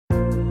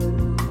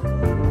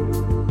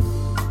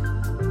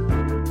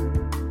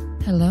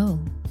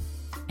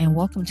and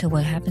welcome to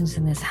What Happens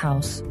in This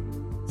House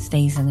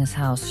Stays in This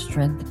House,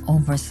 Strength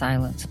Over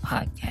Silence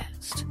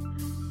podcast.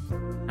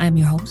 I'm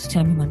your host,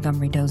 Tammy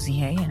Montgomery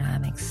Dozier, and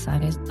I'm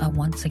excited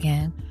once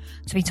again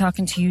to be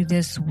talking to you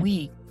this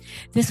week.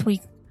 This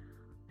week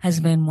has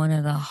been one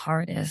of the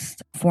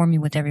hardest for me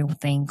with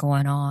everything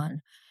going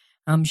on.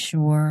 I'm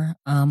sure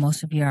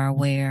most of you are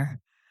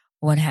aware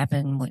what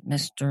happened with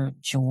Mr.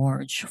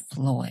 George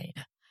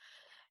Floyd.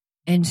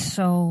 And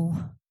so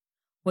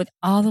with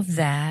all of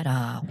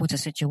that, with the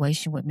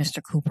situation with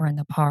Mr. Cooper in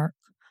the park,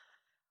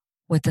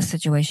 with the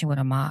situation with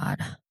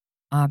Ahmaud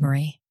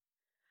Arbery,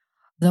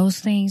 those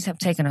things have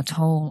taken a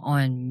toll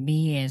on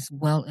me as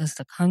well as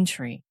the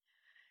country.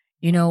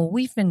 You know,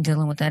 we've been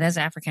dealing with that as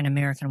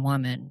African-American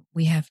women.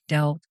 We have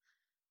dealt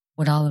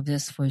with all of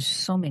this for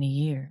so many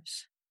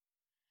years.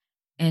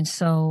 And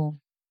so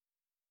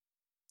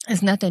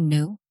it's nothing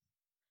new.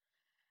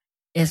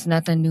 It's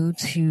nothing new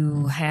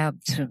to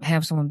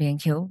have someone being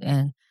killed,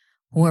 and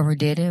whoever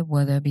did it,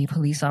 whether it be a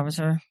police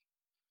officer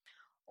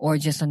or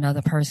just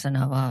another person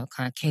of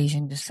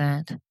Caucasian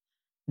descent,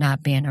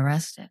 not being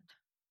arrested.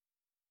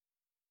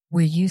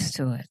 We're used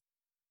to it.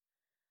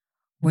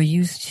 We're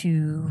used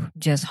to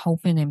just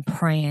hoping and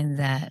praying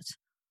that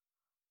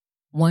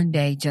one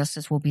day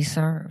justice will be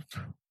served.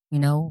 You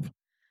know,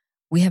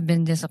 we have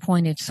been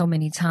disappointed so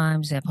many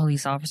times that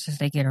police officers,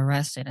 they get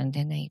arrested and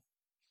then they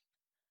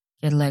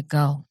get let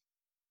go.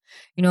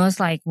 You know, it's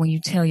like when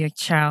you tell your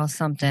child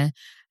something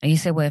and you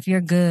say, well, if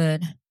you're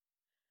good,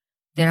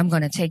 then I'm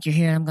going to take you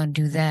here and I'm going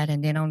to do that.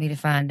 And then only to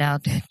find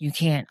out that you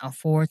can't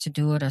afford to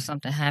do it or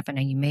something happened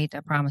and you made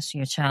that promise to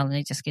your child and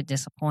they just get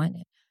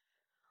disappointed.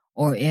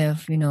 Or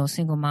if, you know,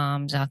 single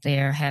moms out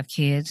there have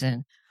kids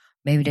and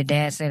maybe the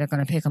dad said they're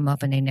going to pick them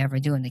up and they never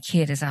do. And the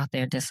kid is out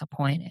there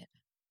disappointed.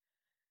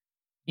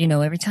 You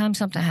know, every time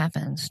something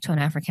happens to an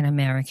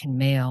African-American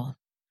male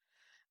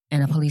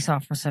and a police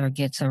officer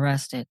gets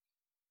arrested,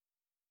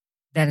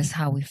 that is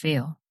how we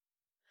feel.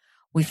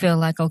 We feel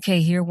like, okay,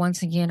 here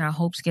once again, our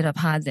hopes get up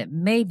high that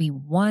maybe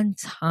one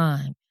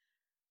time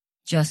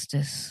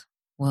justice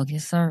will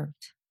get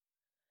served.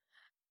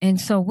 And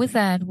so with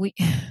that, we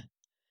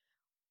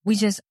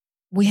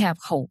have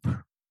hope.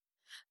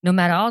 No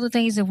matter all the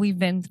things that we've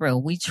been through,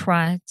 we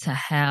try to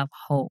have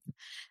hope.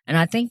 And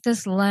I think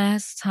this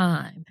last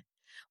time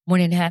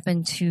when it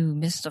happened to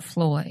Mr.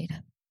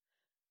 Floyd,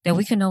 that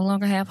we can no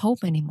longer have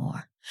hope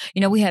anymore.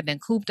 You know, we have been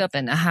cooped up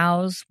in the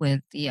house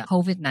with the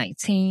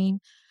COVID-19.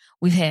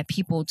 We've had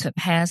people to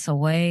pass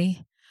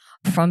away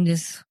from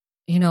this,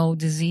 you know,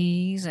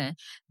 disease, and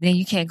then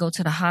you can't go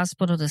to the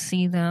hospital to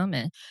see them.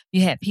 And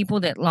you had people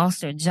that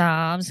lost their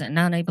jobs and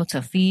not able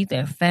to feed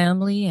their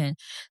family. And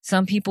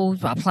some people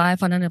applied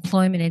for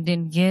unemployment and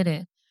didn't get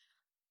it.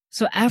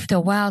 So after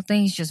a while,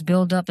 things just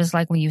build up. It's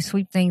like when you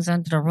sweep things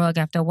under the rug,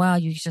 after a while,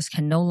 you just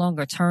can no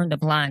longer turn the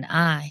blind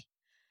eye.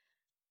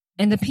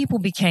 And the people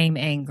became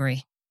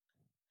angry.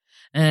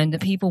 And the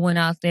people went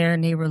out there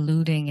and they were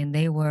looting and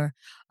they were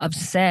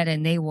upset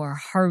and they were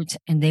hurt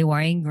and they were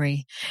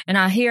angry. And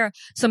I hear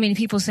so many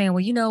people saying,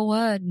 well, you know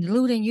what?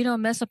 Looting, you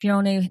don't mess up your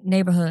own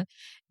neighborhood.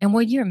 And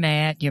when you're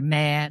mad, you're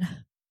mad.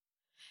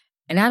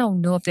 And I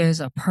don't know if there's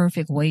a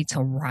perfect way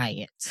to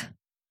riot.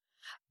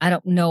 I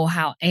don't know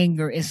how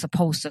anger is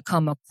supposed to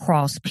come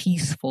across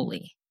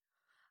peacefully.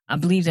 I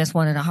believe that's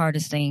one of the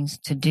hardest things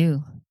to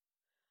do.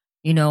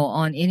 You know,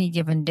 on any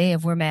given day,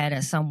 if we're mad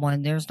at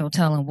someone, there's no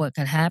telling what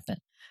could happen.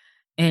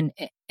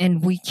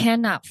 And we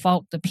cannot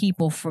fault the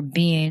people for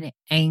being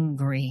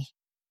angry,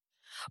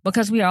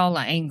 because we all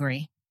are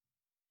angry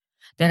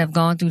that have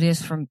gone through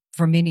this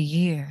for many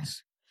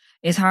years.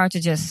 It's hard to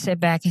just sit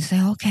back and say,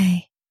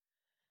 okay,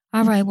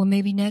 all right, well,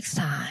 maybe next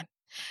time.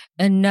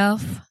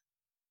 Enough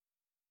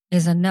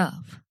is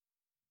enough.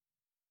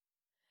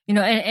 You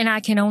know, and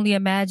I can only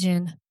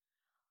imagine,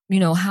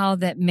 you know, how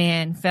that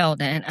man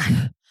felt.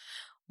 And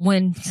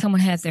when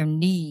someone has their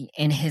knee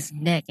in his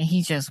neck and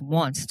he just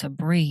wants to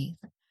breathe.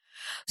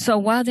 So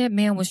while that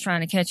man was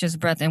trying to catch his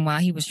breath and while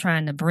he was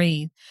trying to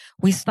breathe,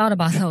 we thought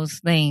about those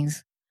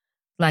things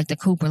like the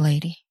Cooper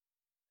lady.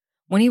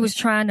 When he was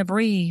trying to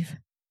breathe,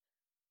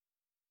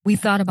 we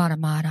thought about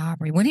Ahmaud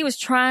Arbery. When he was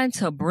trying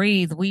to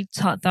breathe, we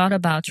thought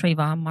about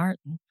Trayvon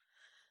Martin.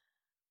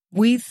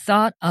 We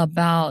thought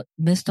about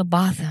Mr.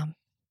 Botham.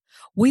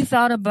 We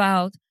thought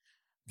about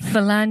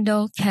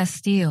Philando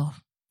Castile.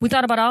 We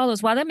thought about all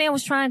those. While that man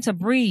was trying to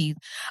breathe,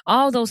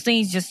 all those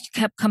things just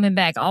kept coming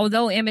back.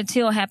 Although Emmett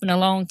Till happened a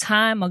long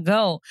time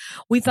ago,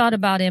 we thought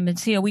about Emmett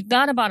Till. We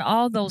thought about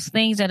all those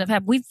things that have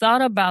happened. We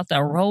thought about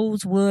the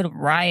Rosewood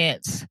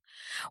riots.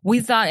 We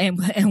thought,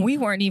 and we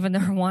weren't even the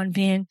one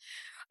being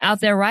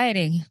out there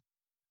rioting.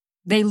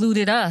 They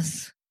looted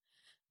us.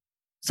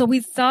 So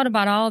we thought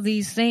about all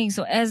these things.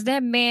 So as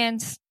that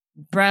man's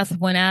breath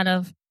went out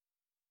of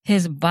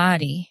his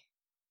body,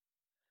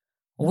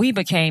 we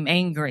became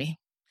angry.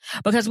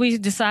 Because we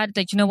decided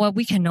that, you know what,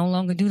 we can no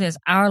longer do this.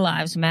 Our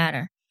lives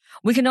matter.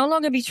 We can no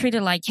longer be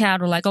treated like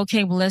cattle, like,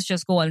 okay, well, let's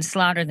just go and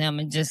slaughter them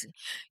and just,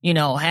 you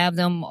know, have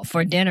them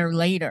for dinner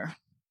later.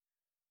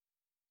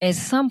 At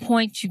some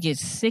point, you get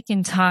sick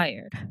and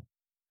tired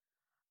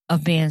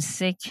of being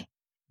sick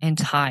and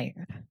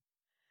tired.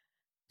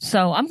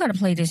 So I'm going to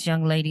play this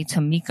young lady,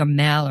 Tamika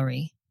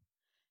Mallory,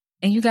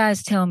 and you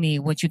guys tell me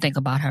what you think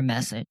about her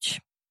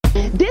message.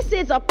 This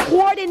is a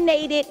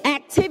coordinated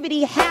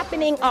activity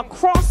happening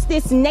across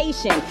this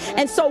nation.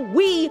 And so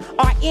we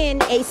are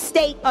in a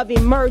state of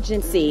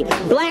emergency.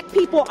 Black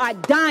people are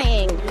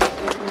dying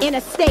in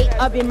a state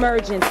of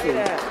emergency.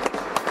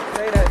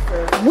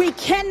 We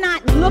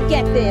cannot look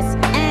at this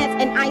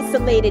as an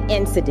isolated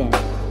incident.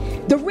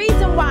 The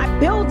reason why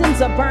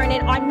buildings are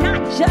burning are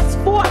not just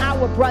for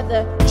our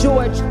brother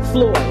George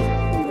Floyd.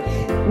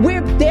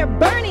 They're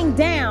burning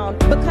down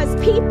because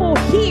people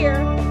here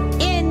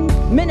in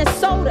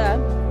Minnesota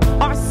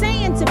are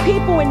saying to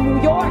people in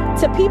New York,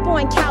 to people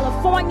in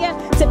California,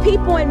 to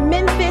people in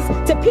Memphis,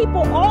 to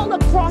people all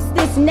across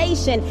this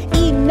nation,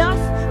 enough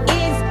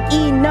is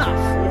enough.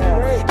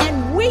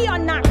 And we are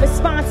not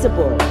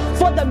responsible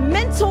for the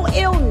mental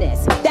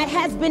illness that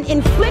has been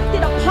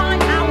inflicted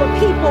upon our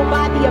people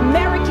by the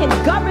American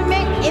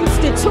government,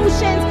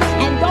 institutions,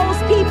 and those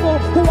people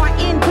who are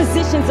in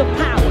positions of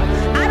power.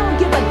 I don't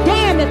give a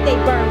damn if they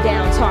burn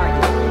down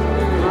Target,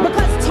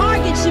 because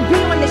Target should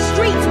be on the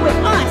streets with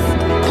us,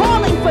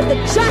 calling for the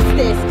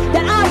justice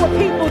that our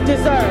people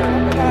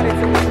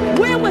deserve.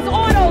 Where was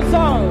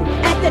AutoZone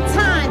at the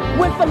time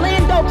when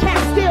Philando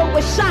Castile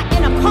was shot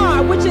in a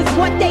car, which is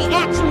what they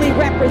actually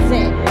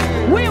represent?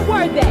 Where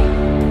were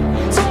they?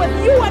 So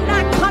if you are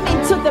not coming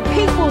to the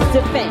people's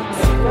defense,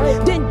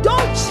 then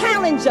don't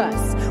challenge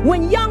us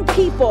when young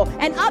people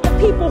and other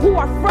people who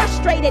are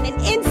frustrated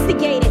and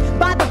instigated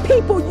by the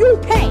people you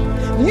pay.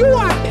 You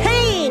are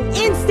paying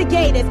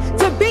instigators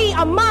to be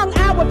among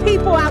our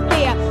people out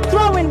there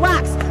throwing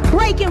rocks,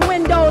 breaking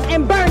windows,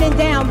 and burning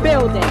down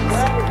buildings.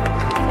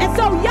 And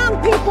so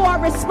young people are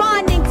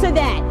responding to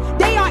that.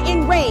 They are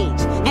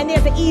enraged, and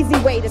there's an easy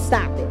way to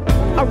stop it.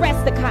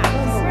 Arrest the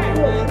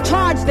cops.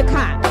 Charge the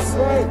cops.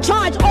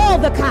 Charge all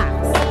the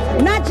cops.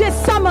 Not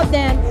just some of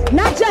them,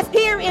 not just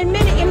here in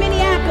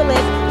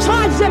Minneapolis.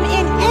 Charge them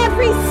in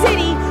every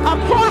city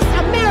across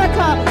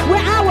America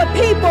where our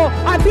people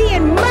are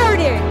being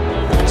murdered.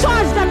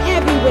 Charge them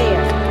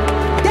everywhere.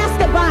 That's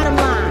the bottom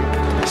line.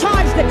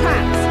 Charge the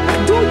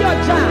cops. Do your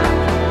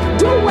job.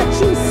 Do what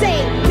you say.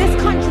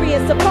 This country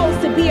is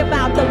supposed to be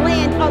about the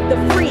land of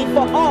the free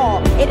for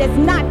all. It has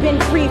not been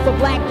free for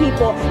black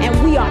people,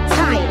 and we are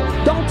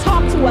tired. Don't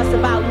talk to us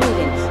about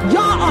looting.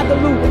 Y'all are the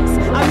looters.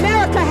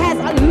 America has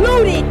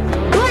looted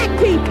black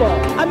people.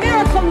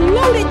 America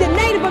looted the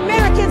Native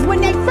Americans when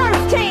they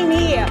first came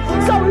here.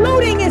 So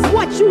looting is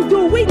what you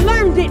do. We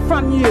learned it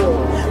from you.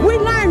 We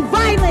learned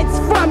violence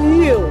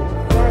from you.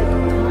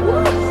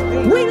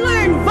 We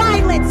learned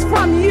violence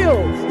from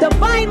you. The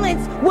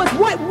violence was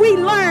what we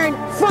learned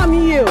from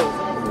you.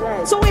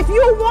 So if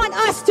you want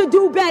us to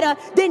do better,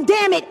 then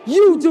damn it,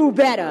 you do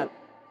better.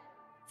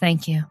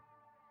 Thank you.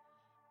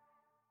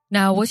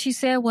 Now, what she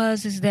said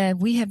is that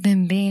we have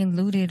been being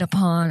looted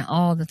upon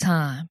all the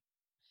time,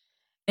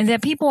 and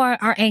that people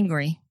are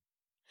angry.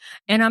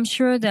 And I'm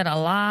sure that a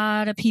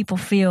lot of people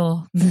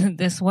feel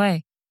this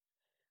way.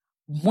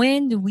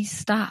 When do we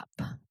stop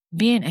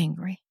being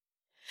angry?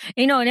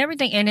 You know, and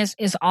everything, and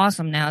it's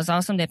awesome now. It's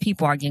awesome that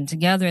people are getting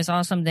together. It's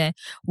awesome that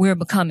we're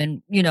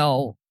becoming,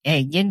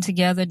 getting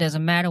together.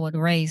 Doesn't matter what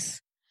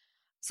race.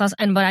 But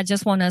I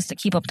just want us to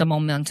keep up the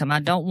momentum.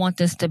 I don't want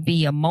this to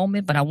be a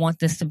moment, but I want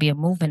this to be a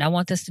movement. I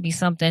want this to be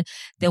something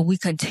that we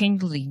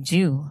continually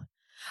do.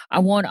 I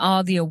want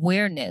all the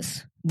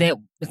awareness that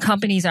the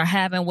companies are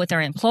having with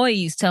their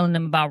employees, telling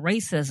them about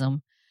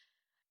racism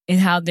and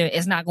how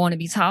it's not going to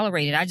be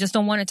tolerated. I just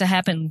don't want it to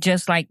happen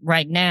just like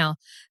right now,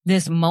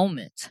 this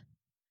moment.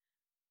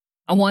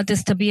 I want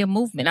this to be a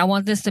movement. I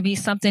want this to be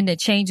something that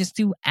changes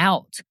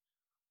throughout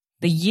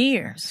the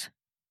years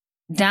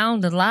down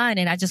the line.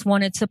 And I just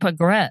want it to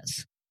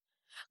progress,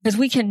 because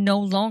we can no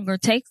longer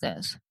take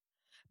this.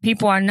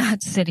 People are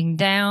not sitting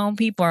down.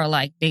 People are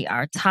like, they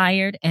are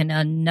tired, and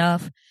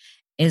enough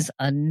is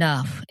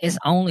enough. It's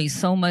only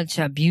so much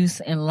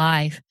abuse in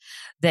life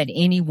that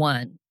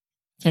anyone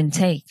can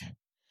take.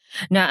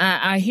 Now,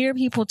 I hear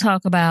people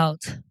talk about,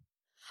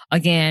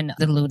 again,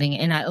 the looting,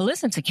 and I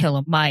listened to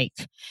Killer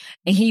Mike,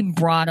 and he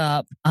brought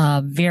up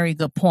a very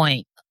good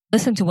point.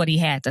 Listen to what he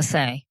had to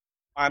say.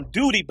 I'm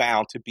duty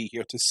bound to be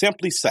here to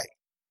simply say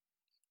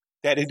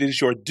that it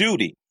is your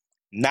duty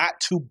not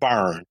to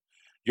burn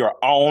your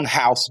own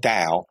house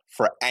down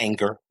for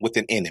anger with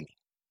an enemy.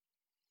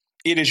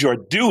 It is your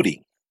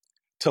duty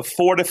to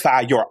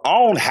fortify your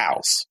own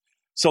house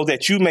so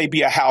that you may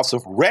be a house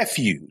of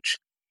refuge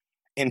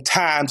in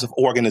times of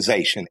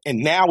organization. And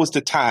now is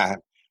the time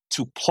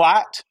to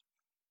plot,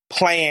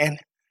 plan,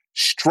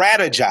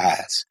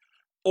 strategize,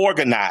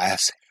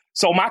 organize.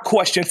 So my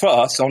question for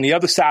us on the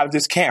other side of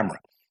this camera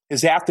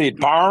is, after it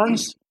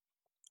burns,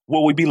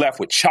 will we be left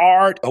with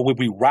charred, or will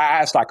we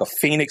rise like a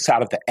phoenix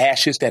out of the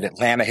ashes that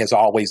Atlanta has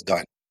always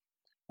done?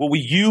 Will we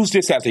use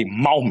this as a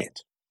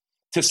moment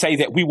to say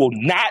that we will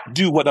not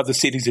do what other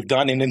cities have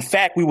done, and in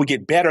fact, we will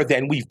get better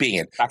than we've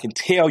been? I can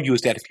tell you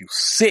is that if you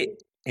sit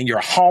in your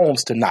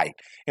homes tonight,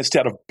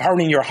 instead of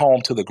burning your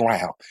home to the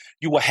ground,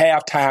 you will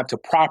have time to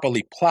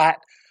properly plot,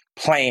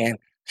 plan,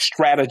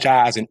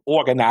 strategize, and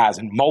organize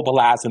and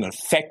mobilize in an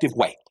effective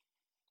way.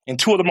 And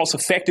two of the most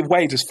effective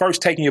ways is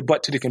first taking your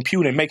butt to the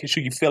computer and making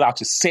sure you fill out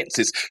your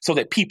census so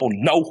that people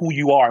know who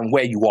you are and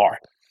where you are.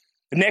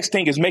 The next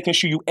thing is making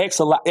sure you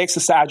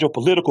exercise your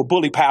political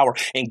bully power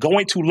and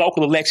going to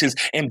local elections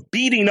and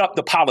beating up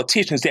the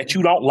politicians that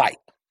you don't like.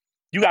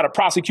 You got a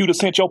prosecutor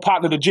sent your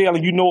partner to jail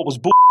and you know it was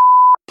bull.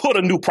 Put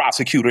a new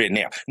prosecutor in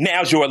there.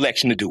 Now's your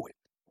election to do it.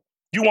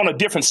 You want a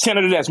different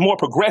senator that's more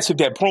progressive,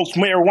 that promotes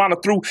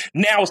marijuana through.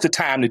 Now is the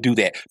time to do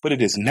that. But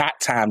it is not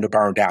time to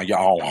burn down your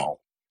own home.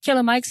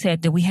 Killer Mike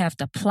said that we have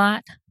to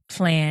plot,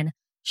 plan,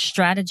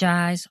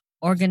 strategize,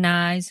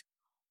 organize,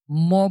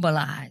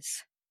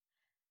 mobilize.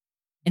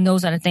 And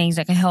those are the things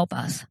that can help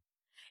us.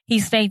 He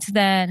states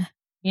that,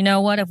 you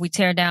know what, if we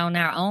tear down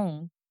our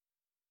own,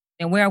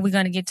 then where are we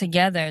going to get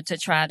together to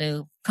try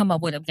to come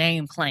up with a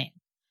game plan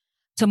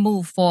to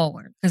move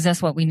forward? Because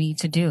that's what we need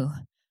to do.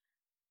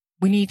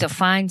 We need to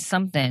find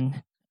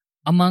something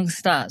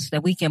amongst us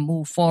that we can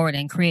move forward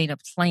and create a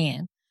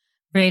plan,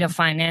 create a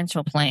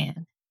financial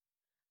plan,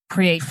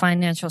 create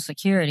financial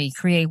security,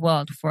 create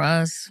wealth for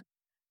us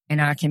and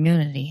our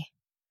community.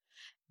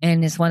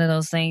 And it's one of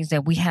those things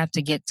that we have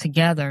to get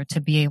together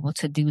to be able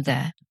to do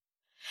that.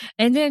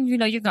 And then, you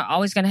know, you're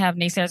always going to have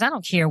naysayers. I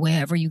don't care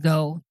wherever you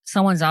go.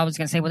 Someone's always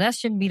going to say, well, that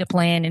shouldn't be the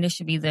plan and it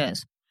should be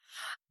this.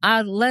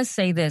 Let's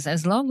say this.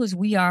 As long as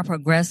we are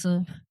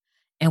progressive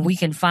and we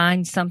can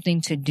find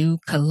something to do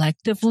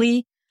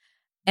collectively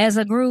as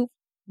a group,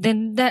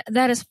 then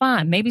that is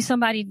fine. Maybe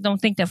somebody don't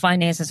think that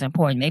finance is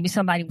important. Maybe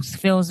somebody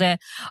feels that,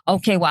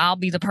 okay, well, I'll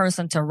be the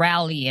person to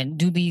rally and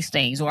do these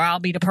things, or I'll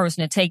be the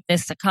person to take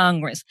this to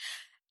Congress.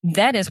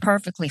 That is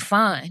perfectly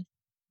fine.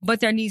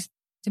 But there needs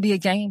to be a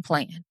game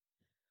plan.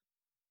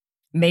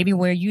 Maybe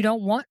where you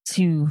don't want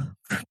to,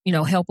 you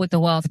know, help with the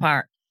wealth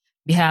part.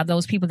 You have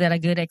those people that are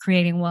good at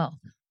creating wealth.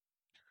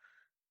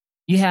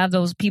 You have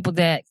those people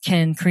that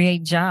can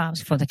create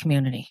jobs for the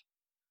community.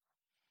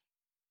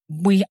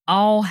 We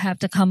all have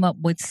to come up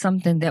with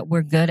something that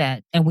we're good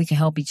at and we can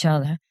help each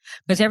other.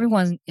 Because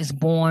everyone is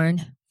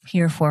born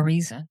here for a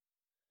reason.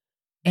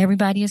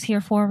 Everybody is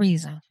here for a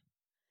reason.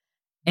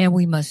 And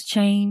we must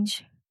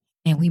change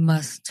and we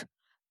must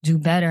do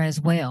better as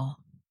well.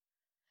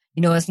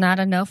 You know, it's not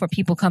enough for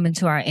people coming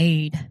to our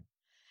aid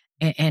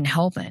and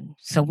helping.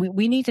 So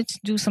we need to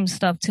do some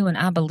stuff too. And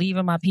I believe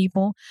in my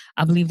people.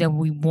 I believe that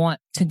we want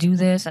to do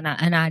this. And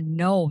I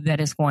know that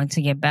it's going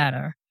to get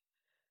better.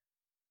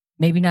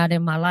 Maybe not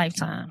in my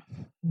lifetime.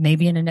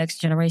 Maybe in the next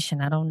generation.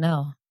 I don't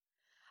know.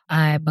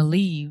 I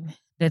believe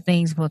that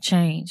things will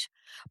change.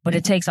 But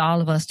it takes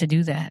all of us to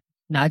do that.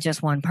 Not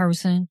just one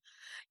person.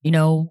 You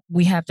know,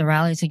 we have to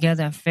rally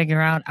together and figure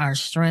out our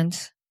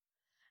strengths.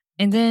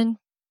 And then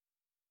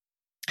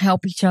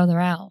help each other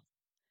out.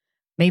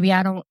 Maybe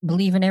I don't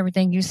believe in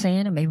everything you're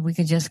saying, and maybe we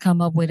could just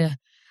come up with a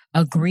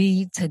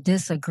agree to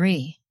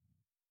disagree.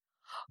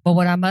 But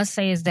what I must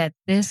say is that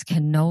this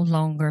can no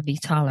longer be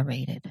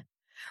tolerated.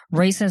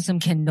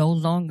 Racism can no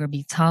longer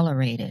be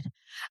tolerated.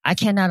 I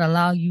cannot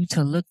allow you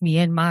to look me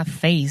in my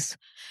face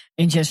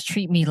and just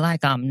treat me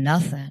like I'm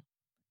nothing.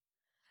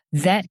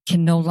 That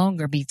can no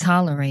longer be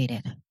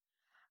tolerated.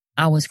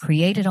 I was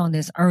created on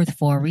this earth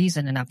for a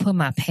reason, and I put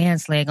my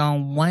pants leg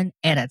on one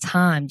at a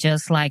time,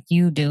 just like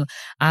you do.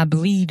 I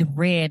bleed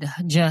red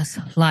just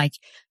like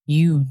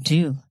you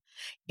do.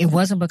 It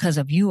wasn't because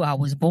of you I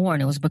was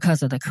born. It was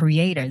because of the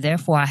Creator.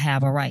 Therefore, I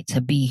have a right to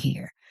be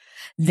here.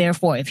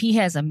 Therefore, if He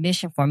has a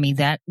mission for me,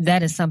 that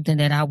is something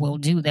that I will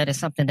do. That is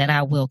something that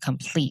I will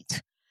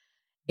complete.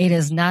 It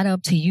is not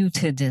up to you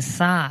to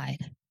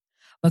decide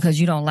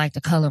because you don't like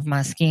the color of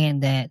my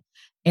skin that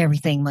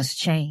everything must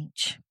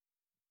change.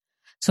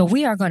 So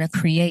we are going to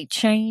create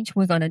change.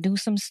 We're going to do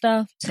some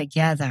stuff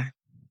together.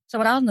 So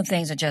with all the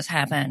things that just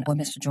happened with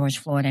Mr. George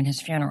Floyd and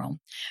his funeral,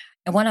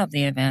 at one of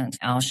the events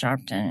Al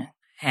Sharpton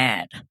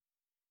had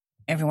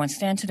everyone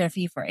stand to their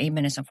feet for 8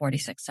 minutes and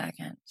 46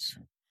 seconds.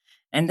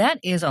 And that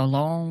is a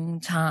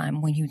long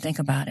time when you think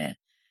about it.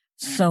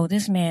 So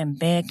this man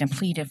begged and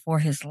pleaded for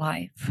his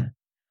life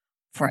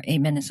for 8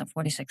 minutes and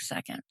 46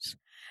 seconds.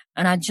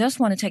 And I just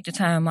want to take the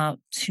time out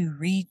to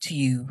read to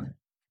you,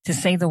 to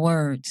say the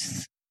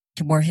words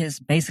were his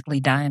basically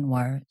dying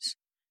words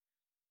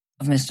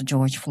of Mr.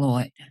 George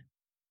Floyd.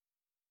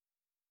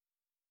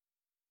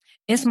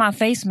 It's my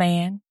face,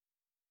 man.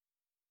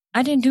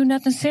 I didn't do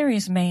nothing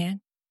serious,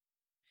 man.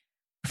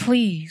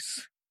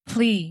 Please,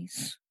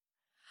 please,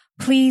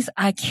 please,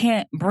 I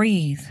can't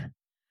breathe.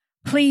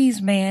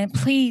 Please, man,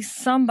 please,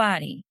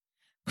 somebody.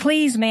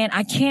 Please, man,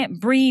 I can't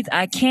breathe.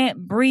 I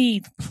can't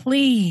breathe.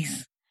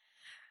 Please.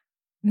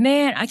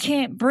 Man, I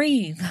can't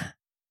breathe.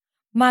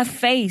 My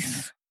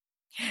face.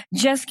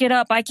 Just get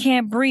up. I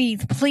can't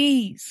breathe.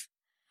 Please.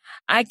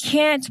 I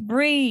can't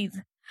breathe.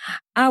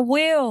 I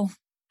will.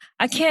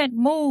 I can't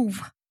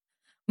move.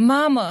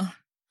 Mama,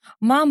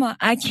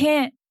 I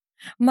can't.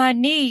 My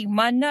knee,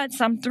 my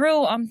nuts, I'm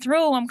through, I'm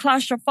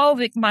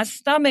claustrophobic, my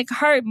stomach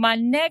hurt, my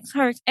neck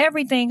hurts,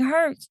 everything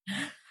hurts.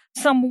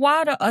 Some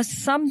water or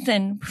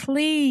something,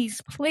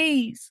 please,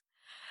 please.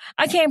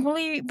 I can't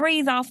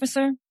breathe,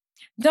 officer.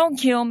 Don't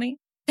kill me.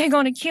 They're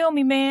gonna kill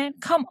me, man.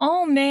 Come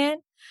on, man.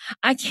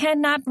 I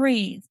cannot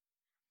breathe.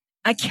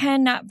 I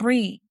cannot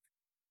breathe.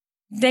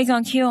 They're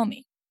gonna kill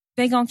me.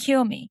 They're gonna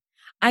kill me.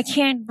 I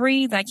can't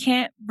breathe. I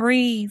can't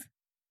breathe.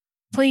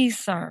 Please,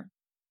 sir.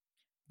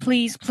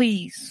 Please,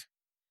 please.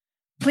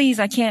 Please,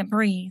 I can't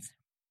breathe.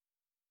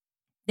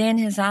 Then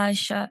his eyes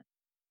shut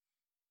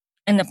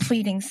and the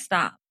pleading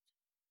stopped.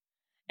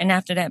 And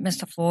after that,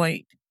 Mr.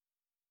 Floyd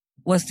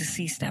was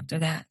deceased after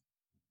that.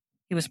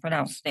 He was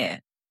pronounced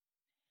dead.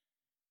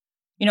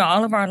 You know,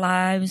 all of our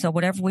lives or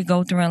whatever we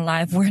go through in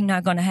life, we're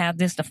not going to have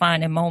this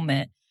defining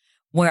moment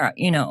where,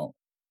 you know,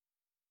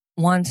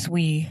 once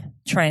we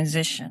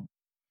transition.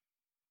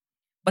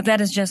 But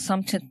that is just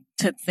something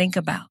to think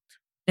about,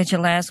 that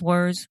your last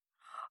words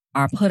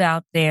are put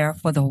out there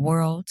for the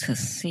world to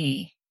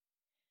see.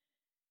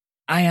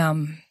 I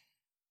am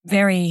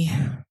very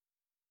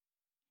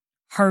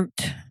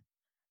hurt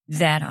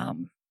that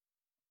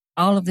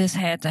all of this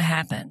had to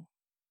happen.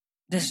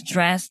 This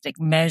drastic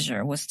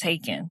measure was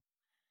taken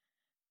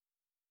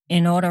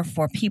in order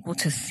for people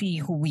to see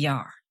who we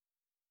are.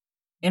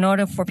 In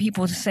order for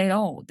people to say,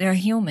 oh, they're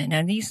human.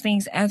 And these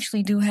things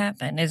actually do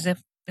happen, as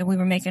if that we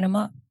were making them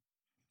up.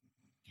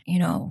 You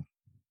know,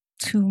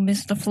 to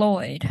Mr.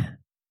 Floyd,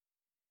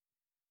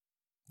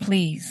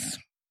 please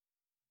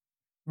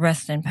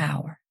rest in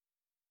power.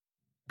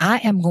 I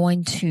am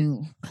going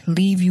to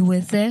leave you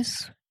with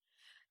this,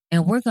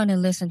 and we're going to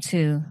listen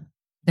to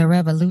The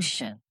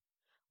Revolution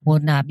Will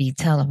Not Be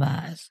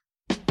Televised.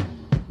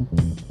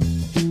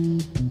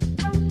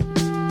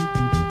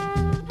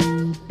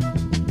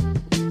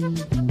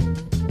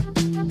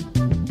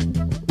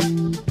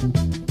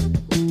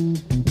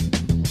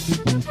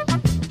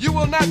 You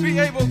will not be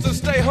able to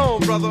stay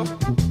home, brother.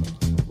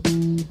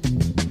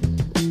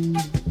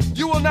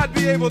 You will not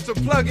be able to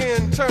plug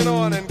in, turn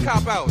on, and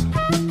cop out.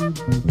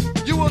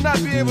 You will not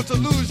be able to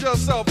lose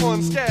yourself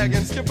on Skag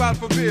and skip out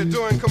for beer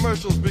during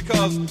commercials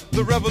because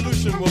the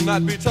revolution will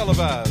not be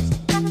televised.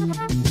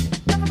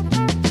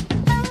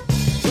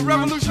 The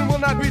revolution will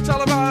not be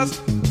televised.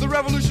 The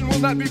revolution will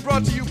not be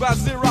brought to you by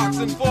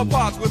Xerox in 4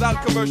 parts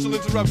without commercial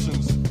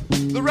interruptions.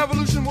 The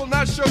revolution will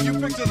not show you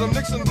pictures of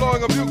Nixon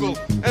blowing a bugle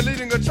and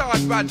leading a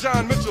charge by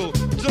John Mitchell,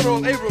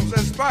 General Abrams,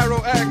 and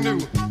Spyro Agnew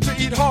to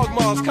eat hog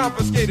maws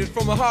confiscated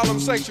from a Harlem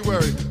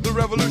sanctuary. The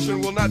revolution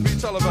will not be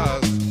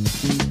televised.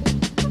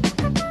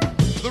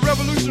 The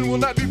revolution will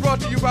not be brought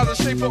to you by the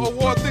Schaefer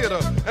Award Theater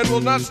and will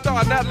not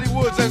star Natalie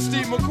Woods and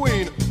Steve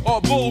McQueen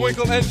or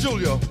Bullwinkle and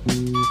Julia.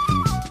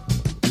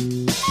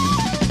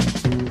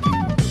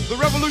 The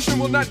revolution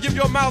will not give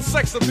your mouth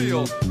sex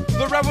appeal.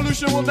 The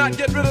revolution will not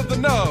get rid of the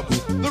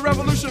nubs. The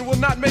revolution will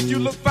not make you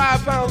look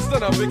 5 pounds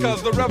thinner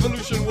because the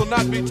revolution will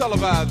not be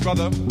televised,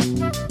 brother.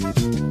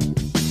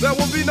 There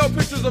will be no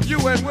pictures of you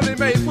and Willie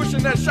Mae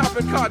pushing that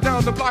shopping cart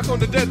down the block on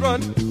the dead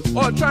run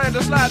or trying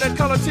to slide that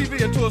color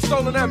TV into a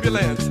stolen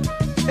ambulance.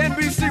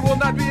 NBC will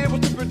not be able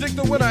to predict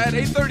the winner at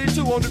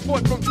 8:32 on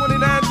report from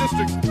 29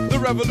 districts. The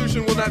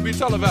revolution will not be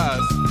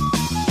televised.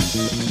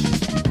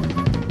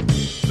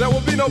 There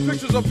will be no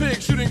pictures of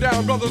pigs shooting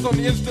down brothers on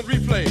the instant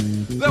replay.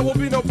 There will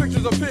be no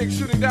pictures of pigs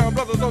shooting down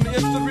brothers on the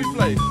instant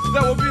replay.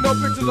 There will be no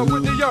pictures of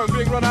Whitney Young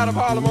being run out of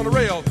Harlem on a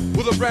rail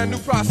with a brand new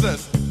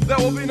process. There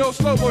will be no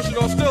slow motion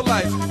or still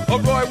lights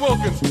of Roy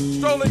Wilkins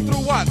strolling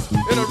through Watts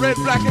in a red,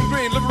 black, and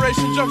green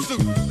liberation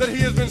jumpsuit that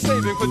he has been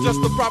saving for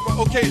just the proper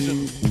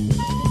occasion.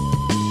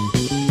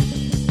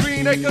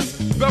 Green Acres,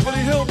 Beverly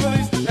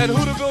Hillbillies, and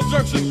Hooterville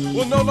Junction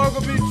will no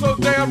longer be so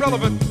damn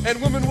relevant, and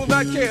women will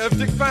not care if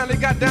Dick finally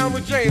got down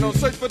with Jane on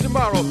Search for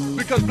Tomorrow,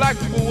 because black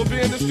people will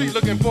be in the street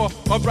looking for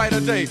a brighter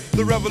day.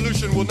 The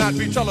revolution will not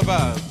be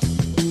televised.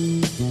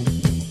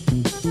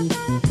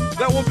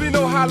 There will be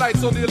no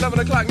highlights on the 11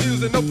 o'clock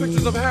news and no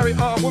pictures of Harry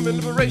armed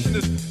women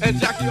liberationists and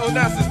Jackie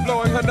Onassis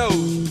blowing her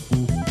nose.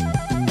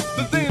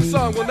 The theme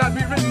song will not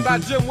be written by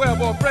Jim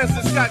Webb or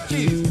Francis Scott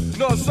Keys,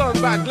 nor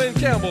sung by Glenn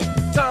Campbell,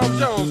 Tom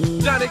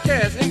Jones, Johnny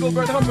Cash,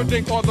 Engelbert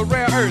Humperdinck, or The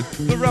Rare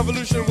Earth. The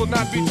revolution will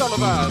not be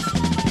televised.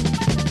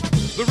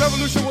 The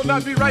revolution will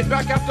not be right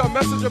back after a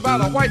message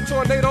about a white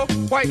tornado,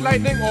 white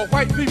lightning, or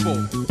white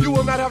people. You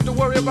will not have to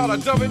worry about a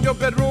dove in your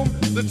bedroom,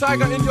 the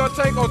tiger in your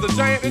tank, or the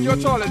giant in your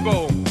toilet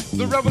bowl.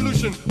 The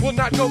revolution will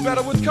not go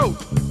better with coke.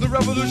 The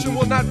revolution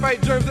will not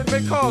fight germs that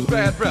may cause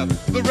bad breath.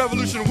 The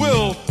revolution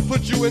will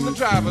put you in the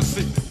driver's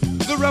seat.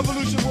 The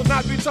revolution will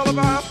not be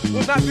televised,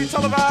 will not be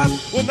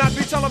televised, will not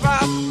be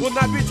televised, will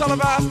not be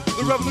televised.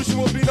 The revolution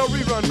will be no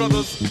rerun,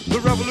 brothers. The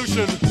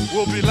revolution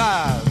will be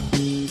live.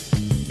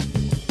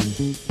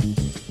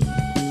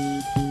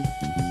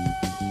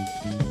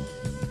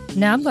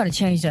 Now, I'm going to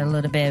change that a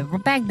little bit.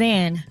 Back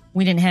then,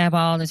 we didn't have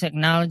all the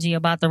technology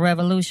about the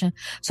revolution,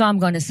 so I'm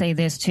going to say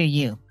this to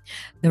you.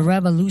 The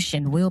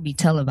revolution will be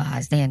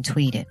televised and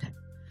tweeted.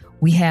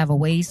 We have a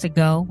ways to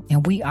go,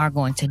 and we are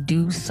going to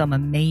do some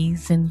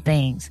amazing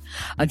things.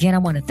 Again, I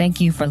want to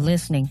thank you for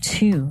listening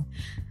to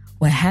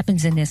What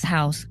Happens in This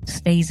House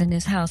Stays in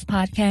This House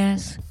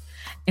podcast.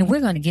 And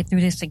we're going to get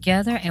through this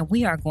together, and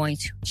we are going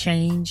to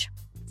change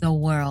the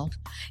world.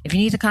 If you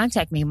need to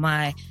contact me,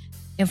 my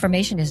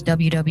information is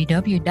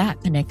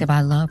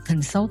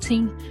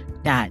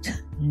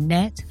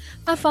www.connectedbyloveconsulting.net.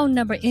 My phone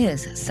number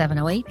is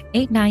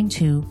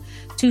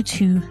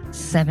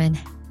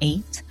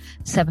 708-892-2278.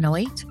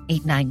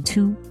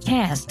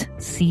 708-892-CAST,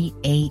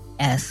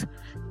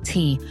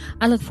 C-A-S-T.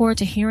 I look forward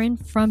to hearing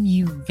from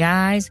you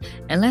guys,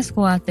 and let's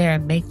go out there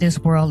and make this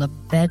world a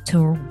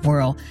better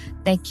world.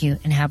 Thank you,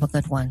 and have a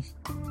good one.